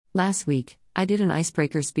Last week, I did an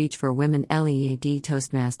icebreaker speech for Women LEAD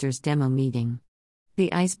Toastmasters demo meeting.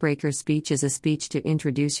 The icebreaker speech is a speech to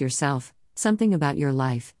introduce yourself, something about your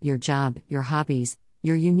life, your job, your hobbies,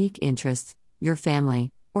 your unique interests, your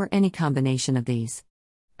family, or any combination of these.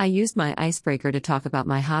 I used my icebreaker to talk about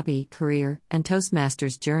my hobby, career, and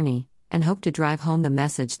Toastmasters journey, and hope to drive home the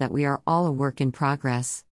message that we are all a work in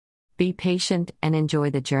progress. Be patient and enjoy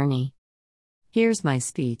the journey. Here's my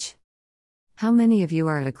speech. How many of you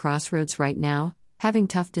are at a crossroads right now, having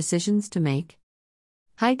tough decisions to make?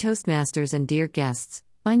 Hi Toastmasters and dear guests,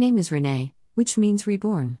 my name is Renee, which means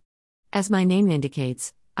reborn. As my name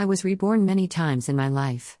indicates, I was reborn many times in my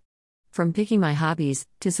life. From picking my hobbies,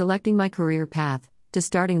 to selecting my career path, to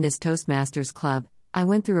starting this Toastmasters Club, I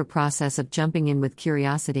went through a process of jumping in with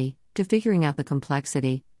curiosity, to figuring out the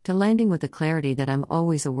complexity, to landing with the clarity that I'm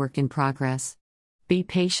always a work in progress. Be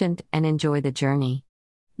patient and enjoy the journey.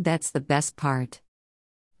 That's the best part.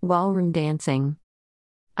 Ballroom dancing.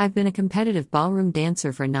 I've been a competitive ballroom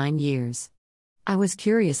dancer for 9 years. I was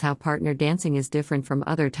curious how partner dancing is different from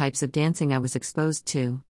other types of dancing I was exposed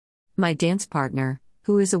to. My dance partner,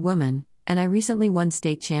 who is a woman, and I recently won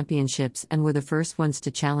state championships and were the first ones to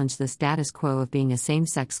challenge the status quo of being a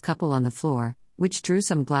same-sex couple on the floor, which drew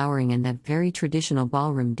some glowering in that very traditional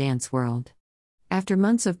ballroom dance world. After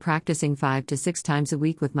months of practicing 5 to 6 times a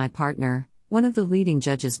week with my partner, one of the leading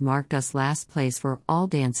judges marked us last place for all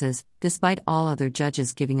dances, despite all other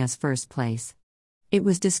judges giving us first place. It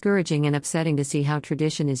was discouraging and upsetting to see how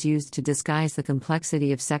tradition is used to disguise the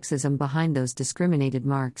complexity of sexism behind those discriminated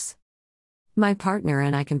marks. My partner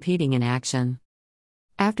and I competing in action.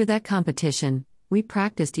 After that competition, we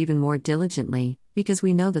practiced even more diligently, because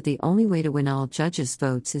we know that the only way to win all judges'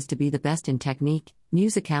 votes is to be the best in technique,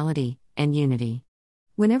 musicality, and unity.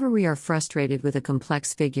 Whenever we are frustrated with a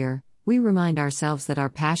complex figure, we remind ourselves that our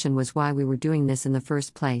passion was why we were doing this in the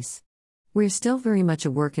first place. We're still very much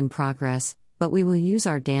a work in progress, but we will use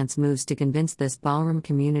our dance moves to convince this ballroom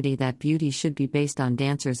community that beauty should be based on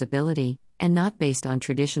dancers' ability, and not based on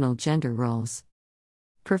traditional gender roles.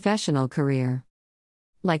 Professional career.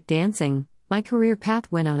 Like dancing, my career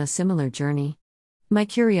path went on a similar journey. My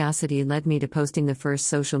curiosity led me to posting the first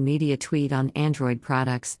social media tweet on Android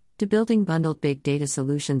products, to building bundled big data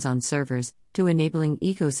solutions on servers, to enabling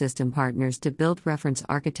ecosystem partners to build reference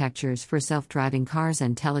architectures for self-driving cars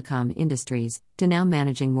and telecom industries, to now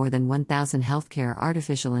managing more than 1,000 healthcare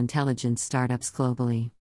artificial intelligence startups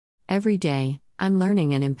globally. Every day, I'm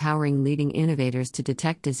learning and empowering leading innovators to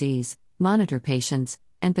detect disease, monitor patients,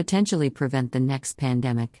 and potentially prevent the next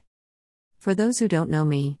pandemic. For those who don't know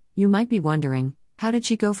me, you might be wondering, how did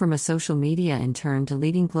she go from a social media intern to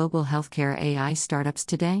leading global healthcare AI startups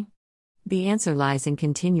today? The answer lies in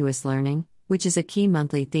continuous learning, which is a key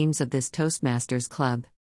monthly themes of this Toastmasters Club.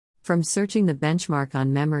 From searching the benchmark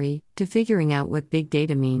on memory, to figuring out what big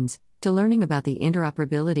data means, to learning about the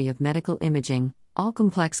interoperability of medical imaging, all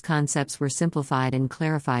complex concepts were simplified and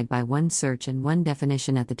clarified by one search and one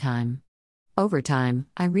definition at the time. Over time,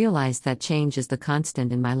 I realized that change is the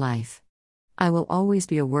constant in my life. I will always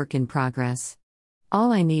be a work in progress.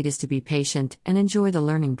 All I need is to be patient and enjoy the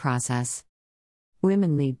learning process.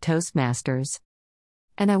 Women lead Toastmasters.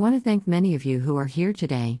 And I want to thank many of you who are here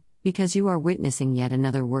today, because you are witnessing yet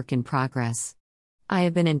another work in progress. I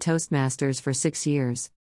have been in Toastmasters for 6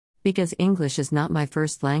 years. Because English is not my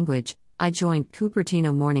first language, I joined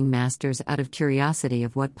Cupertino Morning Masters out of curiosity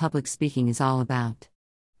of what public speaking is all about.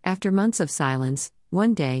 After months of silence,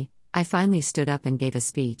 one day, I finally stood up and gave a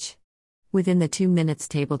speech. Within the 2 minutes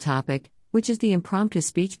table topic, which is the impromptu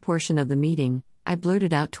speech portion of the meeting, I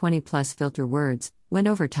blurted out 20+ filter words, went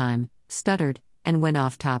over time, stuttered, and went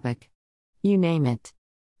off topic. You name it.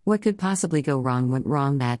 What could possibly go wrong went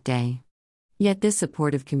wrong that day. Yet this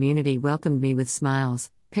supportive community welcomed me with smiles,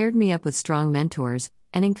 paired me up with strong mentors,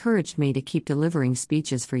 and encouraged me to keep delivering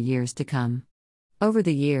speeches for years to come. Over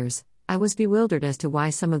the years, I was bewildered as to why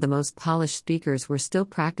some of the most polished speakers were still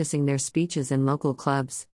practicing their speeches in local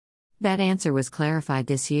clubs. That answer was clarified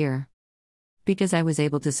this year. Because I was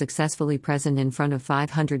able to successfully present in front of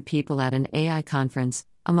 500 people at an AI conference,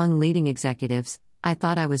 among leading executives, I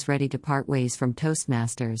thought I was ready to part ways from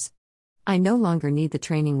Toastmasters. I no longer need the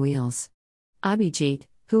training wheels. Abhijit,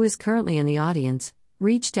 who is currently in the audience,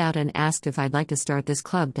 reached out and asked if I'd like to start this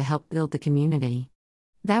club to help build the community.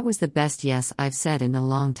 That was the best yes I've said in a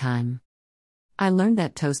long time. I learned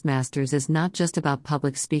that Toastmasters is not just about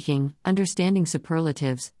public speaking, understanding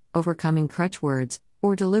superlatives, overcoming crutch words,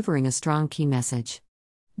 or delivering a strong key message.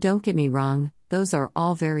 Don't get me wrong, those are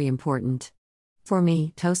all very important. For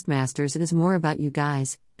me, Toastmasters is more about you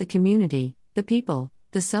guys, the community, the people,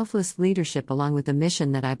 the selfless leadership along with the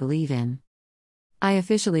mission that I believe in. I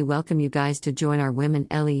officially welcome you guys to join our Women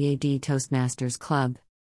LEAD Toastmasters Club.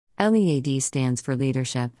 LEAD stands for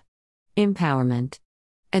leadership, empowerment,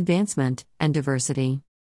 advancement, and diversity.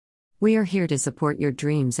 We are here to support your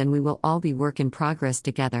dreams, and we will all be work in progress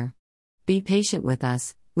together. Be patient with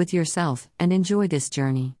us, with yourself, and enjoy this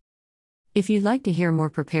journey. If you'd like to hear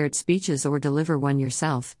more prepared speeches or deliver one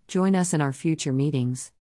yourself, join us in our future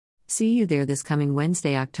meetings. See you there this coming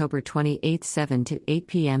Wednesday, October 28, 7 to 8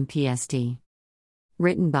 p.m. PST.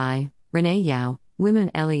 Written by Renee Yao, Women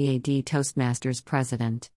LEAD Toastmasters President.